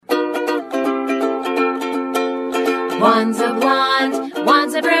One's a blonde,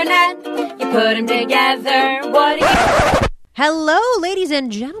 one's a brunette. You put them together, what do you... Hello, ladies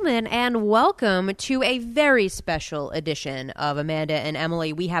and gentlemen, and welcome to a very special edition of Amanda and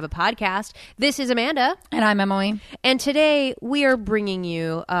Emily. We have a podcast. This is Amanda. And I'm Emily. And today we are bringing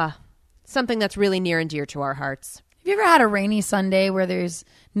you something that's really near and dear to our hearts. Have you ever had a rainy Sunday where there's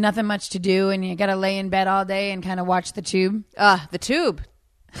nothing much to do and you got to lay in bed all day and kind of watch the tube? The tube.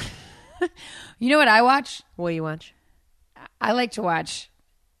 You know what I watch? What do you watch? I like to watch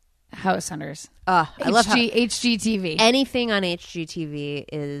House Hunters. I love HGTV. Anything on HGTV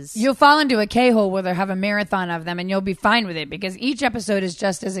is... You'll fall into a K-hole where they have a marathon of them and you'll be fine with it because each episode is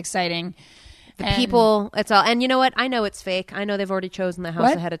just as exciting. People, it's all... And you know what? I know it's fake. I know they've already chosen the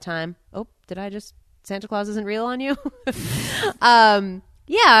house ahead of time. Oh, did I just... Santa Claus isn't real on you? Yeah, and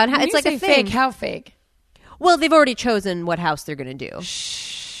it's like a thing. Fake, how fake? Well, they've already chosen what house they're going to do.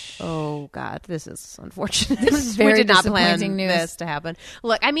 Oh, God, this is unfortunate. This is very we did not plan disappointing news. this to happen.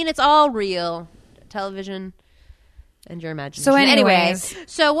 Look, I mean, it's all real. Television and your imagination. So anyways.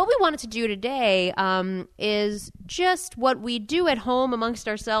 So what we wanted to do today is just what we do at home amongst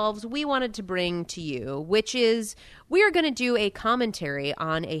ourselves. We wanted to bring to you, which is we are going to do a commentary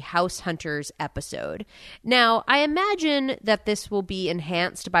on a House Hunters episode. Now, I imagine that this will be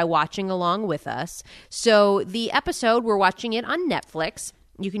enhanced by watching along with us. So the episode, we're watching it on Netflix.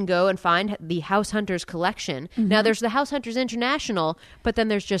 You can go and find the House Hunters collection. Mm-hmm. Now, there's the House Hunters International, but then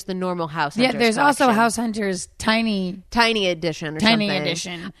there's just the normal House Hunters there's collection. also House Hunters Tiny Edition or Tiny something.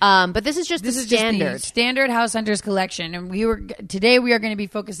 Edition. But this is just This the is standard. Just the standard House Hunters collection. And today we are going to be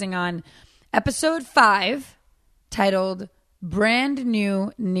focusing on episode 5, titled Brand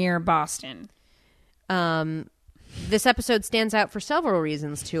New Near Boston. This episode stands out for several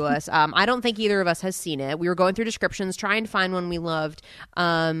reasons to us. I don't think either of us has seen it. We were going through descriptions, trying to find one we loved,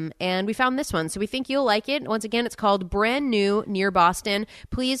 and we found this one. So we think you'll like it. Once again, it's called Brand New Near Boston.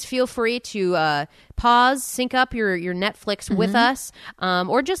 Please feel free to pause, sync up your Netflix with us,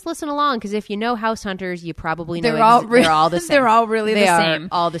 or just listen along, because if you know House Hunters, you probably know they're all the same. They're all really they the are same.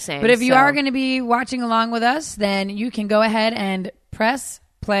 all the same. But if you are going to be watching along with us, then you can go ahead and press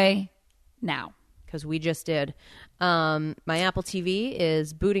play now. Because we just did. My Apple TV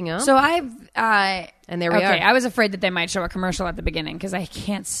is booting up. So and there we are. I was afraid that they might show a commercial at the beginning because I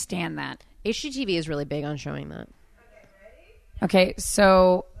can't stand that. HGTV is really big on showing that. Okay,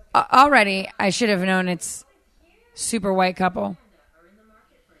 so already I should have known it's super white couple.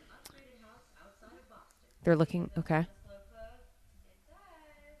 They're looking, okay.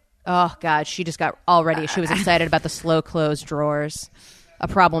 Oh, God, she just got already. She was excited about the slow closed drawers. A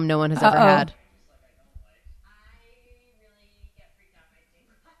problem no one has ever had.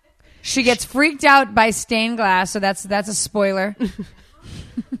 She gets freaked out by stained glass, so that's a spoiler.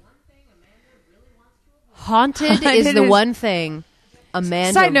 Haunted is the one thing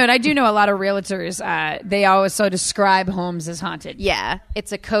Amanda... Side note, I do know a lot of realtors, they always so describe homes as haunted. Yeah,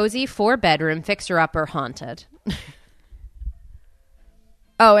 it's a cozy 4-bedroom fixer-upper haunted.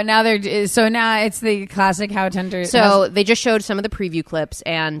 Oh, and now now it's the classic House Hunters. So they just showed some of the preview clips,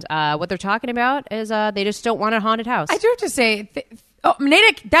 and what they're talking about is they just don't want a haunted house. I do have to say...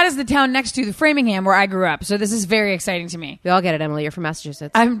 Natick, that is the town next to the Framingham where I grew up. So this is very exciting to me. We all get it, Emily. You're from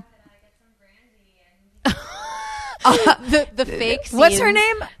Massachusetts. I'm the fake scenes. What's her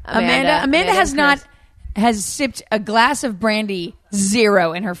name? Amanda. Amanda has sipped a glass of brandy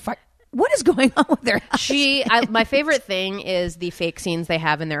 0 in her What is going on with her? My favorite thing is the fake scenes they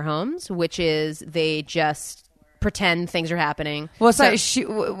have in their homes, which is they just pretend things are happening. Well, she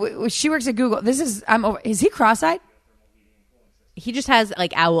works at Google. Is he cross-eyed? He just has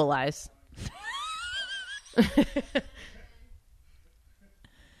like owl eyes. They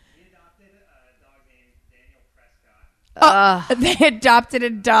adopted a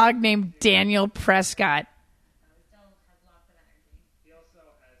dog named Daniel Prescott.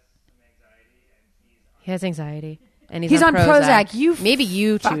 He has anxiety. And he's on Prozac. Maybe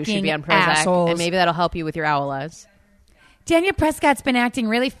you two should be on Prozac. Assholes. And maybe that'll help you with your owl eyes. Daniel Prescott's been acting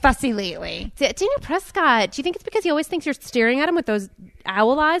really fussy lately. Daniel Prescott. Do you think it's because he always thinks you're staring at him with those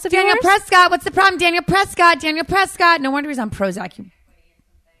owl eyes of Daniel yours? Prescott, what's the problem? Daniel Prescott. No wonder he's on Prozac.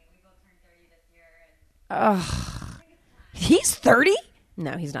 He's 30?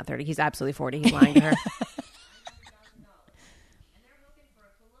 No, he's not 30. He's absolutely 40. He's lying to her.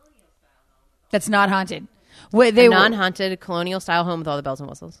 That's not haunted. A non-haunted colonial-style home with all the bells and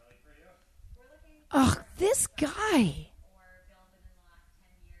whistles. Oh, this guy.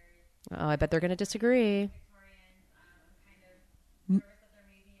 Oh, I bet they're going to disagree.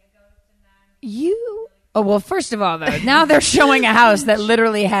 Oh, well, first of all, though, now they're showing a house that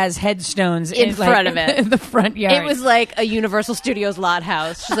literally has headstones In front of it. in the front yard. It was like a Universal Studios lot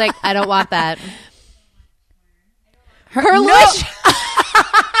house. She's like, I don't want that. Her wish.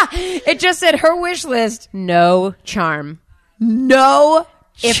 It just said her wish list. No charm. No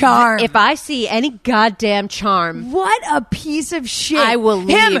charm. If I see any goddamn charm, What a piece of shit. I will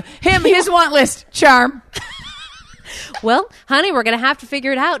leave. His want list. Charm. well, honey, we're going to have to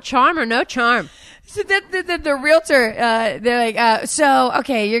figure it out. Charm or no charm. So the realtor, they're like, so,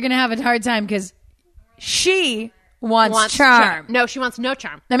 okay, you're going to have a hard time because she wants charm. No, she wants no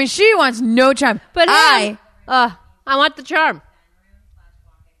charm. I mean, she wants no charm. But I want the charm.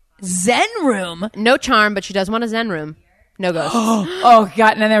 Zen room. No charm, but she does want a Zen room. No ghosts. Oh,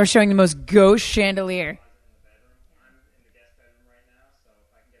 God. And then they were showing the most ghost chandelier.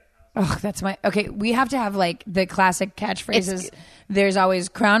 Oh, that's my... Okay, we have to have, like, the classic catchphrases. There's always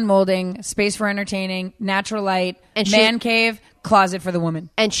crown molding, space for entertaining, natural light, And man cave, closet for the woman.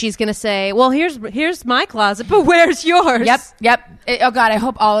 And she's going to say, well, here's my closet, but where's yours? Yep. Oh, God, I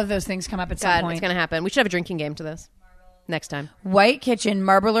hope all of those things come up at some God, point. it's going to happen. We should have a drinking game to this next time. White kitchen,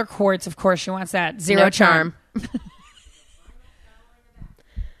 marble or quartz. Of course, she wants that. Zero No charm.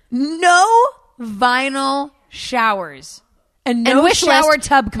 No vinyl showers. And no wish shower list,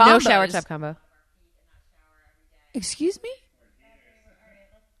 tub combos. No shower tub combo. Excuse me?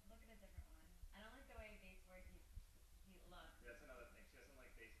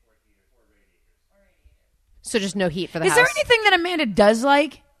 So just no heat for the Is house. there anything that Amanda does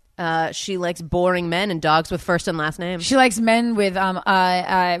like? She likes boring men and dogs with first and last names. She likes men with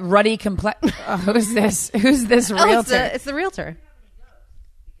ruddy complex. Who's this? Who's this realtor? It's the realtor.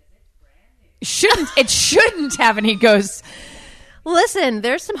 It shouldn't have any ghosts. Listen,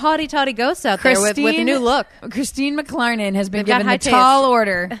 there's some haughty toddy ghosts out there with a new look. Christine McLarnon has been They've got given the high taste. tall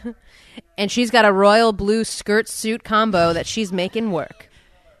order. And she's got a royal blue skirt suit combo that she's making work.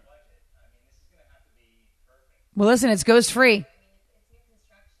 Well, listen, it's ghost free.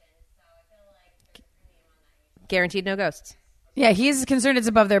 Guaranteed no ghosts. Yeah, he's concerned it's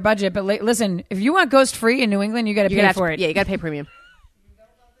above their budget, but listen, if you want ghost free in New England, you got to pay for it. Yeah, you got to pay premium.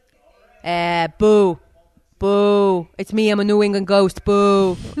 Boo. Boo. It's me. I'm a New England ghost.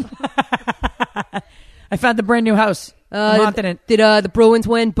 Boo. I found the brand new house. I'm haunting it. Did the Bruins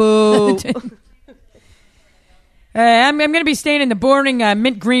win? Boo. I'm going to be staying in the boring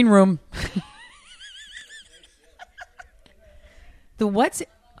mint green room. The what's...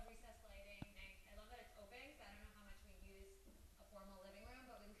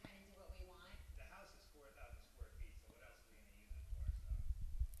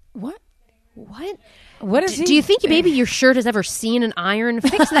 What? What is he? Do you think maybe your shirt has ever seen an iron?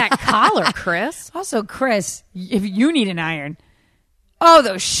 Fix that collar, Chris. Also, Chris, if you need an iron. Oh,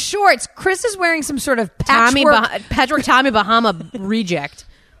 those shorts. Chris is wearing some sort of patchwork. Tommy Bahama reject.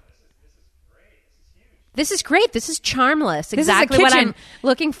 This is great. This is charmless. Exactly what I'm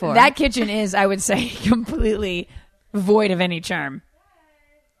looking for. That kitchen is, I would say, completely void of any charm.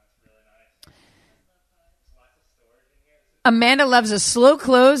 Amanda loves a slow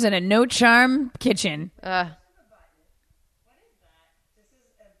close and a no charm kitchen.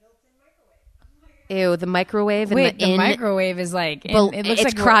 Ew, the microwave. Wait, the microwave is like... Well, it looks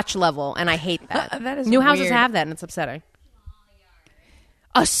it's like crotch level, and I hate that. That is New houses weird. have that, and it's upsetting.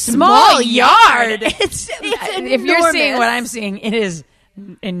 A small yard. It's if you're enormous. seeing what I'm seeing, it is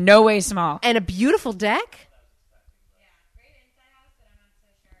in no way small. And a beautiful deck.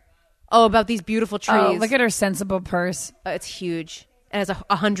 Oh, about these beautiful trees. Oh, look at her sensible purse. It's huge. It has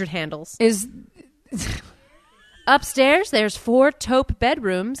 100 handles. Is Upstairs, there's 4 taupe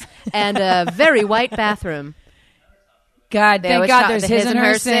bedrooms and a very white bathroom. God, thank God there's his and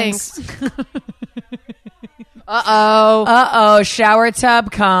her sinks. Uh-oh, shower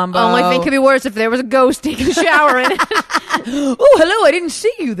tub combo. Only thing could be worse if there was a ghost taking a shower in it. Oh, hello, I didn't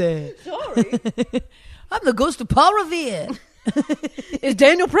see you there. Sorry. I'm the ghost of Paul Revere. Is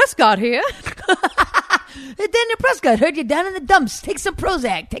Daniel Prescott here? Hey, Daniel Prescott, heard you down in the dumps. Take some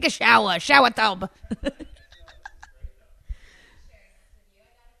Prozac. Take a shower tub.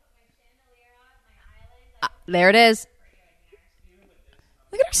 There it is.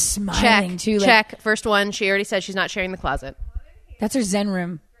 Look at her smiling, too. Check. First one. She already said she's not sharing the closet. That's her Zen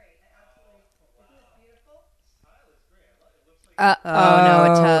room. Oh,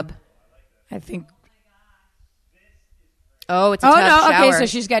 no, a tub. I think... Oh, it's a tub shower. Okay, so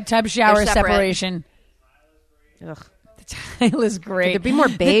she's got tub shower They're separate. separation. Ugh. The tile is great. Could there be more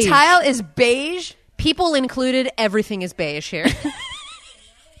beige? The tile is beige? People included, everything is beige here.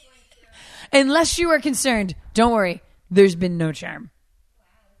 Unless you are concerned, don't worry. There's been no charm.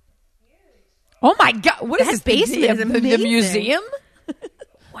 Oh my God. What is That this basement is the amazing. museum?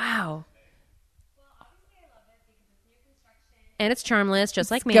 Wow. And it's charmless, just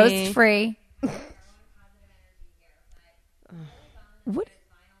like me. Ghost free. What?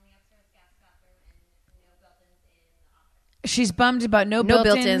 She's bummed about no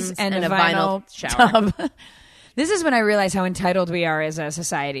built-ins and a vinyl shower. tub. This is when I realize how entitled we are as a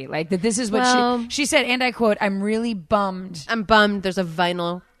society. Like that this is what she said, and I quote, "I'm really bummed." I'm bummed there's a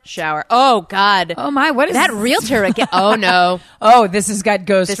vinyl shower. Oh, God. Oh my, what is that realtor again? Oh, no. Oh, this has got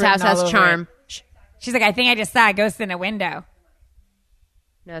ghosts. This written house all has over charm. it. She's like, I think I just saw a ghost in a window.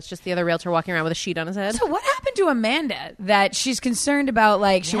 No, it's just the other realtor walking around with a sheet on his head. So what happened to Amanda that she's concerned about?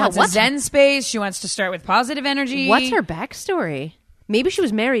 Like she wants a what's- Zen space. She wants to start with positive energy. What's her backstory? Maybe she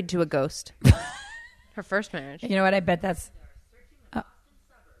was married to a ghost. Her first marriage. You know what? I bet that's.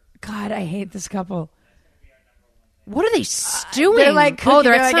 God, I hate this couple. What are they stewing? They're like cooking.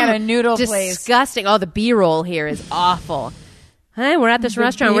 they're They're like at a noodle place. Disgusting. Oh, the B-roll here is awful. Hey, we're at this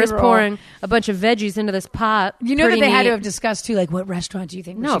restaurant. We're just B-roll. pouring a bunch of veggies into this pot. You know that Pretty they had to neat. have discussed too. Like, what restaurant do you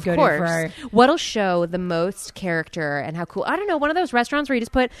think we No, should of go course. to for our? What'll show the most character and how cool? I don't know. One of those restaurants where you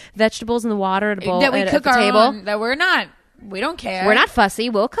just put vegetables in the water at a bowl That we at cook the our table. own. That we're not. We don't care. We're not fussy.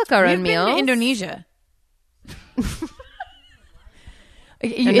 We'll cook our We've own been meals. to Indonesia.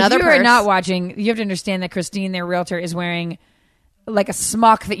 If Another you are purse. not watching, you have to understand that Christine, their realtor, is wearing like a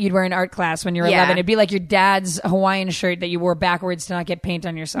smock that you'd wear in art class when you were Yeah. 11. It'd be like your dad's Hawaiian shirt that you wore backwards to not get paint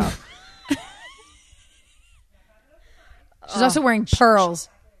on yourself. She's also wearing pearls.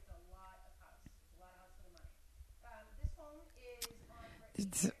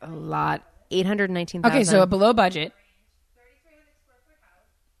 It's a lot. 819,000. Okay, so below budget.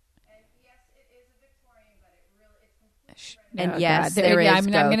 And Oh, yes, God. there is I'm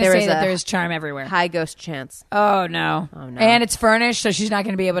going to there say is that a there's charm everywhere. high ghost chance. Oh no. Oh, no. And it's furnished, so she's not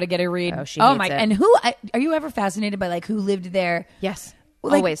going to be able to get a read. Oh, she hates my! it. And who are you ever fascinated by? Like who lived there? Yes,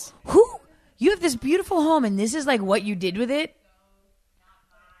 Like, always. Who? You have this beautiful home, and this is like what you did with it.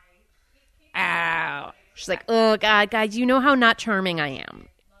 Ow! She's like, oh God, guys, you know how not charming I am.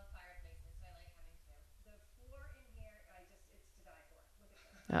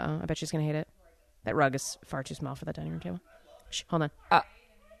 Uh-oh, I bet she's gonna hate it. That rug is far too small for that dining room table. Shh, hold on.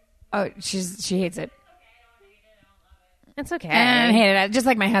 Oh, she hates it. It's okay. I hate it, just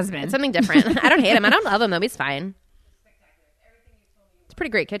like my husband. It's something different. I don't hate him. I don't love him though. He's fine. It's a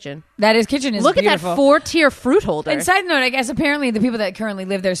pretty great kitchen. That his kitchen is Look beautiful. at that 4-tier fruit holder. And side note, I guess apparently the people that currently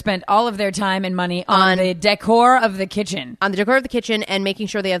live there spent all of their time and money on the decor of the kitchen. On the decor of the kitchen and making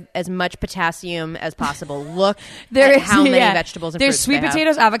sure they have as much potassium as possible. Look There at is- how many yeah. vegetables and There's fruits sweet they have.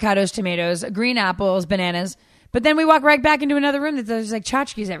 potatoes, avocados, tomatoes, green apples, bananas. But then we walk right back into another room that there's like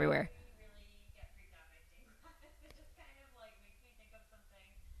tchotchkes everywhere.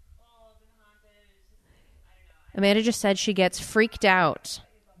 Amanda just said she gets freaked out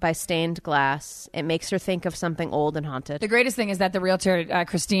by stained glass. It makes her think of something old and haunted. The greatest thing is that the realtor,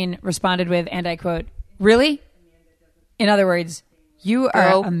 Christine, responded with, and I quote, "Really?" In other words, you are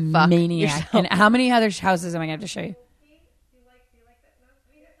Go a fuck maniac. yourself. And how many other houses am I going to have to show you?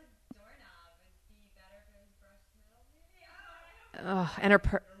 And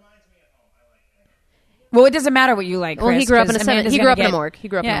her Well, it doesn't matter what you like, Chris. Well, he grew up in 'cause a seven- Amanda's he grew gonna up in a get- morgue. He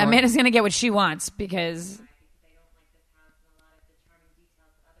grew up in a morgue. Amanda's going to get what she wants because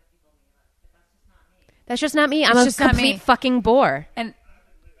that's just not me. I'm It's a just not complete me. fucking bore. and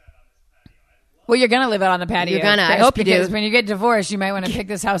well, you're going to live out on the patio. You're gonna. I Chris, hope you do. because when you get divorced, you might want to pick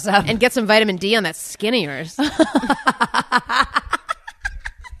this house up. And get some vitamin D on that skin of yours.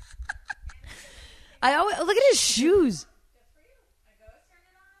 I always look at his shoes.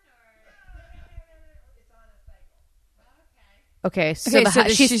 Okay, so, Okay, the, so hot,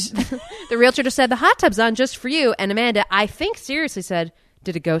 the- she's, the realtor just said the hot tub's on just for you. And Amanda, I think seriously said,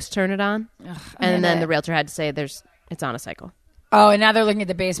 "Did a ghost turn it on?" And Amanda. then the realtor had to say, "It's on a cycle." Oh, and now they're looking at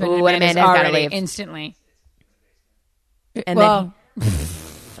the basement. Ooh, and and Amanda's Amanda's gotta already leave. instantly. And Well,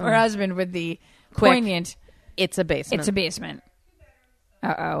 her husband with the Quick. poignant. it's a basement. It's a basement.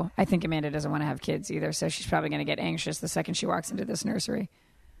 Uh-oh. I think Amanda doesn't want to have kids either, so she's probably going to get anxious the second she walks into this nursery.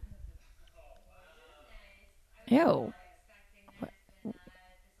 Ew.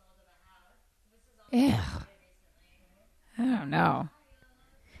 Ew. I don't know.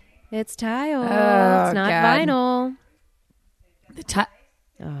 It's tile. Oh, it's not God. vinyl. The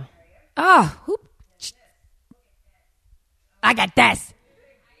Oh. Oh, whoop. I got this.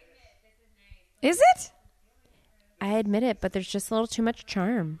 Is it? I admit it, but there's just a little too much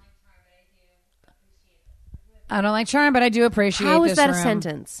charm. I don't like charm, but I do appreciate How is this that a room.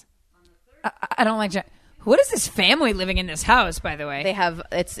 sentence? I don't like charm. What is this family living in this house, by the way? They have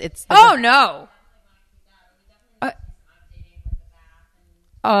it's. Oh no!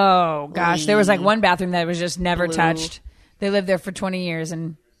 Oh gosh, there was like one bathroom that was just never Blue. touched. They lived there for 20 years,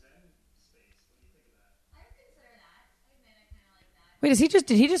 and wait, did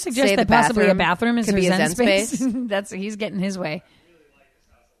he just suggest Say that the possibly a bathroom bathroom is could her be a zen zen space? space? He's getting his way.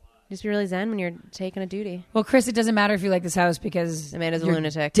 Just be really zen when you're taking a duty. Well, Chris, it doesn't matter if you like this house because Amanda's a you're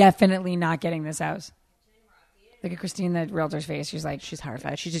lunatic. Definitely not getting this house. Look at Christine, the realtor's face. She's like, She's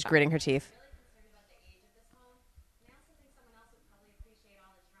horrified. She's just gritting her teeth.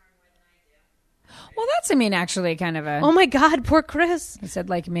 well, that's actually kind of a. Oh my God, poor Chris. He said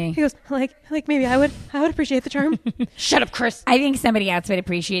like me. He goes like maybe I would appreciate the charm. Shut up, Chris. I think somebody else would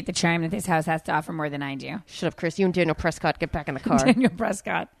appreciate the charm that this house has to offer more than I do. Shut up, Chris. You and Daniel Prescott get back in the car. Daniel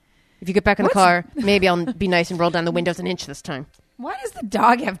Prescott. If you get back in the What's- car, maybe I'll be nice and roll down the windows an inch this time. Why does the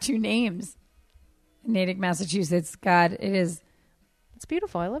dog have two names? Natick, Massachusetts. God, it is. It's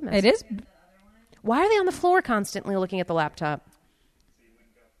beautiful. I love this. It is. Why are they on the floor constantly looking at the laptop?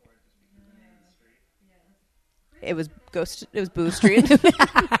 It was Boo Street.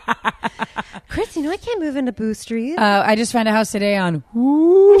 Chris, I can't move into Boo Street. I just found a house today on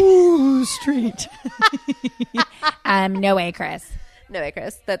Woo Street. No way, Chris. No way,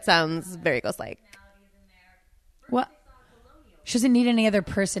 Chris. That sounds very ghost-like. What? She doesn't need any other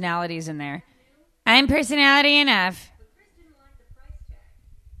personalities in there. I'm personality enough.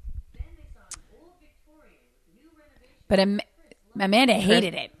 But Amanda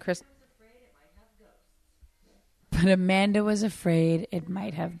hated it. Chris, But Amanda was afraid it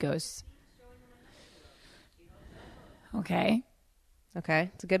might have ghosts. Okay.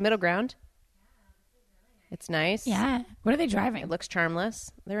 okay, it's a good middle ground. It's nice. Yeah. What are they driving? It looks charmless.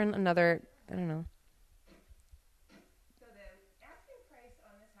 They're in another, I don't know.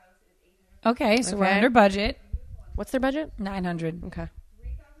 Okay, so we're Okay. under budget. What's their budget? 900. Okay.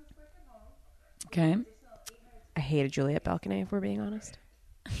 Okay. I hated Juliet Balcony, if we're being honest.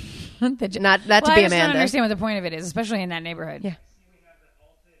 Not Not to well, be I just don't Amanda. understand what the point of it is, especially in that neighborhood. Yeah.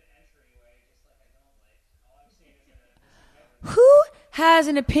 Who has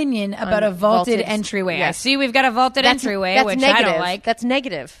an opinion about a vaulted vaulted- entryway? I yes. see we've got a vaulted entryway, which negative. I don't like. That's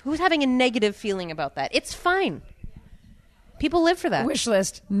negative. Who's having a negative feeling about that? It's fine. People live for that. Wish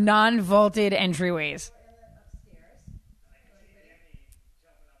list, non-vaulted entryways.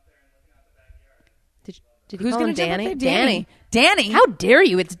 Did you Who's call going him to jump up Danny? there? Danny. Danny? How dare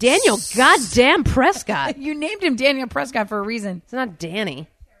you? It's Daniel goddamn Prescott. You named him Daniel Prescott for a reason. It's not Danny.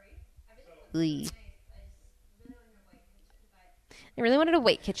 Lee. I really wanted a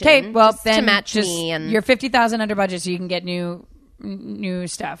white kitchen. Okay, well just then to match just, me and you're $50,000 under budget, so you can get new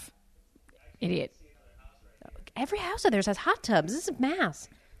stuff. Idiot. every house of theirs has hot tubs. This is mass.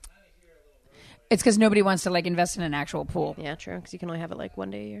 It's because nobody wants to like invest in an actual pool. Yeah, true. Because you can only have it like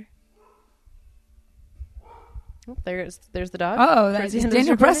one day a year. Oh, there's the dog. Oh, that's Towards the end of this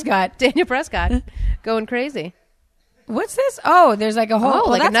Daniel recording. Prescott. Daniel Prescott going crazy. What's this? Oh, there's like a whole. Oh, well,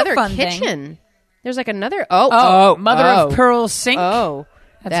 like that's another a fun kitchen. Thing. There's like another. Mother of pearl sink. Oh,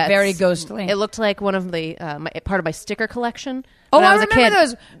 That's very ghostly. It looked like one of the part of my sticker collection. Oh, when I was a remember kid.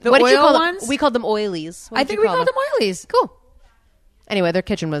 those. The What did you oil call ones? them? We called them oilies. What I did think you we call called them oilies. Cool. Anyway, their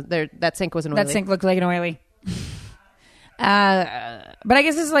kitchen was that sink was an oily. That sink looked like an oily. But I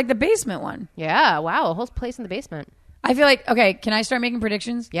guess this is like the basement one. Yeah. Wow. A whole place in the basement. I feel like, okay, can I start making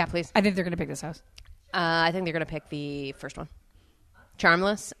predictions? Yeah, please. I think they're going to pick this house. I think they're gonna pick the first one,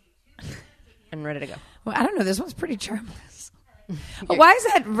 Charmless, and ready to go. Well, I don't know. This one's pretty charmless. Why is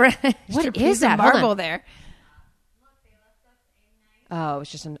that red? What piece is that? of Hold marble on. there? Oh, it's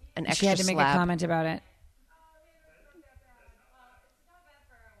just an extra She had to make slab. a comment about it.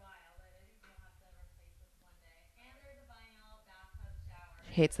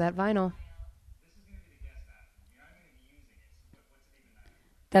 Hates that vinyl.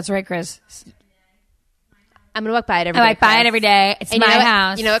 That's right, Chris. I'm gonna walk by it every I day. like buy it Chris. every day. It's And my you know what?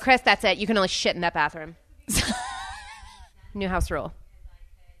 house. You know what, Chris? That's it. You can only shit in that bathroom. New house rule.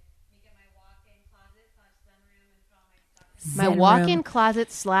 My Zen walk-in room. closet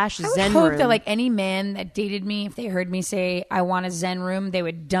 / I would zen hope room. that like any man that dated me, if they heard me say I want a Zen room, they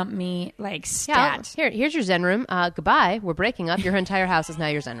would dump me like yeah, stat. here's your zen room. Goodbye. We're breaking up. Your entire house is now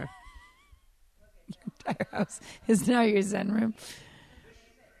your zen room. Entire house is now your Zen room.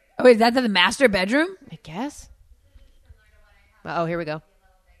 Oh, wait, is that the master bedroom? I guess. Oh, here we go.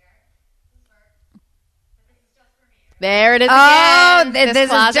 There it is Oh, again. this is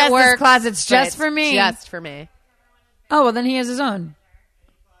closet just- this works, closet's but just it's for me. Just for me. Oh, well, then he has his own.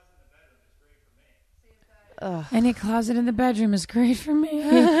 Any closet in the bedroom is great for me.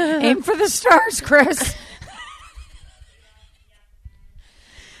 Aim for the stars, Chris.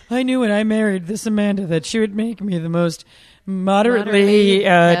 I knew when I married this Amanda that she would make me the most moderately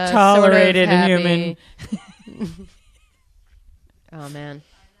tolerated sort of human. Oh, man.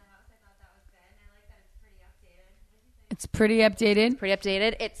 It's pretty updated. Pretty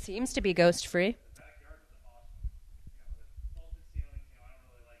updated. It seems to be ghost-free.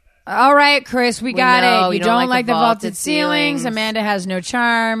 All right, Chris, we got know it. You you don't don't like the vaulted ceilings. ceilings. Amanda has no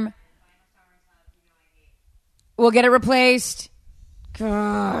charm. We'll get it replaced.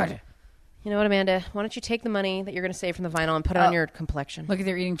 God. You know what, Amanda? Why don't you take the money that you're going to save from the vinyl and put it on your complexion? Look at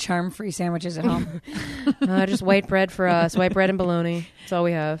they're eating charm-free sandwiches at home. Just white bread for us. White bread and bologna. That's all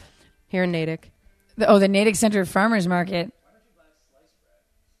we have here in Natick. The Natick Center Farmers Market.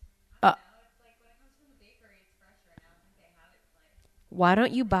 Why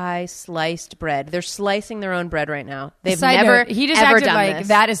don't you buy sliced bread? They're slicing their own bread right now. They've Side never, note, he just ever acted done like this.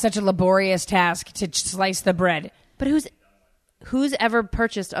 that is such a laborious task to slice the bread. But who's ever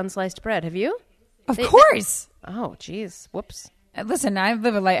purchased unsliced bread? Have you? Of course. Oh, geez. Whoops. Listen, I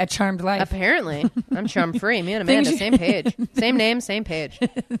live a charmed life. Apparently. I'm charm free. Me and Amanda, Things same page. Same name, same page.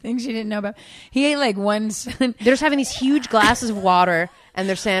 Things you didn't know about. He ate like one. They're just having these huge glasses of water and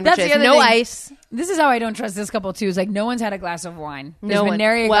their sandwiches. That's the other No thing. ice. This is how I don't trust this couple too. Is like no one's had a glass of wine. There's No been one.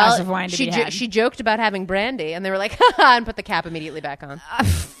 nary a Well, glass of wine to she be had. she joked about having brandy, and they were like, "Ha!" and put the cap immediately back on.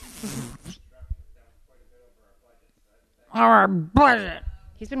 Our budget.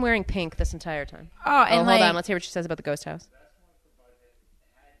 He's been wearing pink this entire time. Oh, and hold like, on. Let's hear what she says about the ghost house.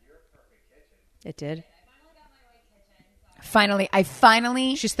 It did. I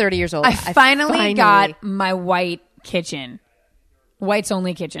finally She's 30 years old. I finally got my white kitchen. White's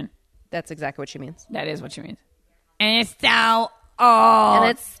only kitchen. That's exactly what she means. That is what she means. And it's so And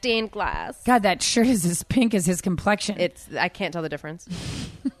it's stained glass. God, that shirt is as pink as his complexion. I can't tell the difference.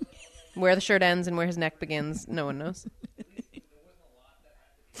 Where the shirt ends and where his neck begins, no one knows.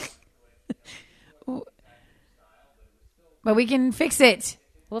 But we can fix it.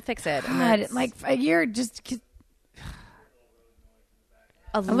 We'll fix it. And God, that's like you're just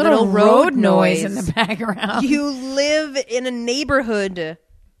a little road noise in the background. You live in a neighborhood.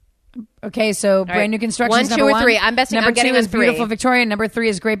 Okay, so brand new construction. 1, is 2, number or one. 3. I'm betting Number I'm getting 2 is on 3. beautiful Victoria. Number 3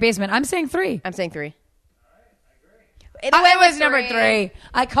 is great basement. I'm saying 3. I'm saying 3. It was number 3.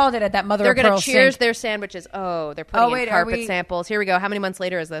 I called it at that mother They're of pearl going to cheers sink. their sandwiches. Oh, they're putting wait, in are carpet we- samples. Here we go. How many months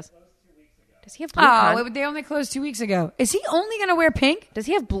later is this? Does he have blue? Oh, they only closed 2 weeks ago. Is he only going to wear pink? Does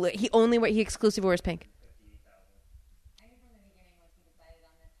he have blue? He exclusively wears pink.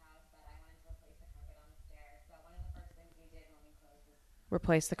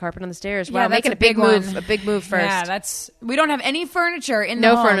 Replace the carpet on the stairs. Wow, Yeah, that's making a a big big move. one. A big move first. Yeah, we don't have any furniture in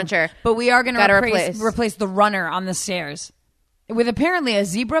No the home, furniture. but we are going Gotta to replace the runner on the stairs with apparently a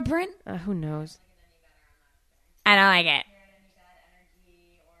zebra print, Who knows? and I like it.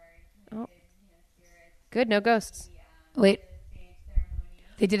 Oh. Good. No ghosts. Wait,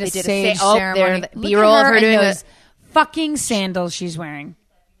 they did a did a sage sa- oh, ceremony. there, the Look B-roll at of her and doing those a- fucking sandals she's wearing.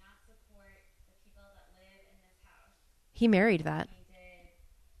 He married that.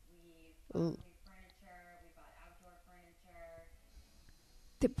 Ooh.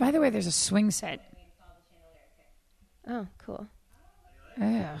 By the way, there's a swing set. Oh, cool.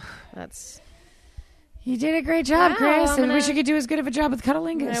 Ugh. That's. You did a great job, Wow, Chris. I'm I wish gonna- you could do as good of a job with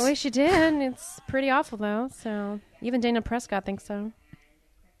Cuddlingus. I wish you did. It's pretty awful though. So even Dana Prescott thinks so.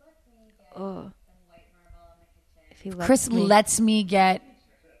 Oh. If he lets Chris me. lets me get.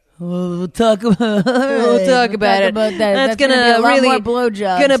 We'll talk about. We'll talk about it. that. That's gonna gonna be a lot really more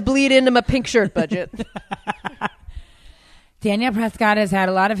blowjobs. gonna bleed into my pink shirt budget. Danielle Prescott has had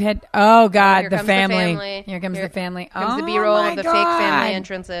a lot of hit. Oh God, Here the comes family. Here comes the family. Comes the Oh, B-roll my of the God. fake family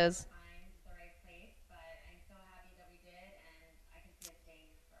entrances.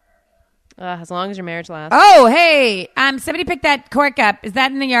 As long as your marriage lasts. Oh, hey, somebody picked that cork up. Is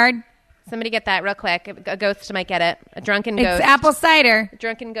that in the yard? Somebody get that real quick. A ghost might get it. A drunken It's ghost. apple cider. A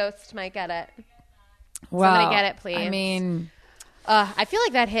drunken ghost might get it. Well, Somebody get it, please. I mean, I feel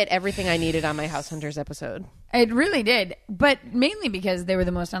like that hit everything I needed on my House Hunters episode. it really did, but mainly because they were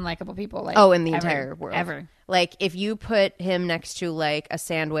the most unlikable people. Like, Oh, in the ever, entire world. ever. Like, if you put him next to, like, a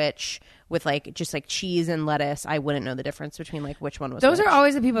sandwich with, like, just, like, cheese and lettuce, I wouldn't know the difference between, like, which one was Those which. are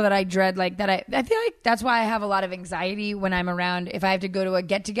always the people that I dread. Like that, I feel like that's why I have a lot of anxiety when I'm around. If I have to go to a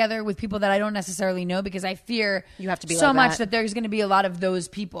get together with people that I don't necessarily know, because I fear You have to be so like much that. that there's going to be a lot of those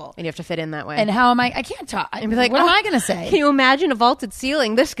people. And you have to fit in that way. And how am I? I can't talk. And be like, what am "Oh, I going to say? Can you imagine a vaulted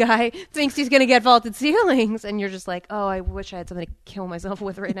ceiling? This guy thinks he's going to get vaulted ceilings. And you're just like, oh, I wish I had something to kill myself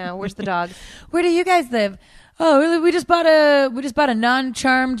with right now. Where's the dog? Where do you guys live? Oh, really? We just bought a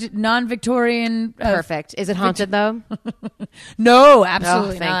non-charmed, non-Victorian. Perfect. Is it haunted though? No,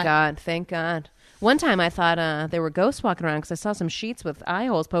 absolutely thank not. God. Thank God. One time I thought there were ghosts walking around because I saw some sheets with eye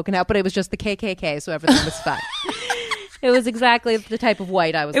holes poking out, but it was just the KKK, so everything was fine. It was exactly the type of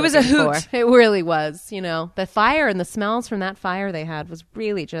white I was looking a hoot. for. It really was. You know, the fire and the smells from that fire they had was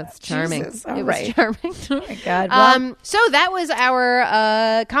really just charming. Jesus, it right. was charming. Oh my God. Well, So that was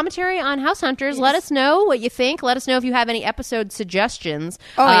our commentary on House Hunters. Let us know what you think. Let us know if you have any episode suggestions.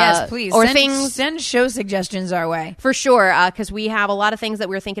 yes, please. Or send show suggestions our way. For sure, because we have a lot of things that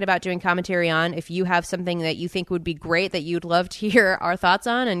we're thinking about doing commentary on. If you have something that you think would be great that you'd love to hear our thoughts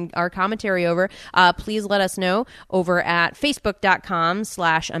on and our commentary over, please let us know over at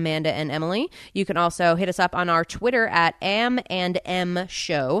facebook.com/Amanda and Emily. You can also hit us up on our Twitter at AM&M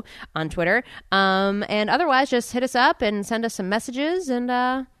Show on Twitter. And otherwise, just hit us up and send us some messages, and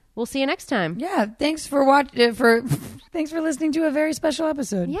we'll see you next time. Yeah, thanks for thanks for listening to a very special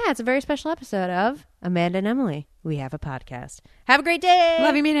episode. Yeah, it's a very special episode of Amanda and Emily. We have a podcast. Have a great day.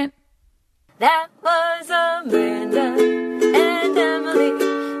 Love you, mean it. That was Amanda and Emily.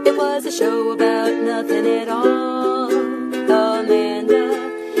 It was a show about nothing at all.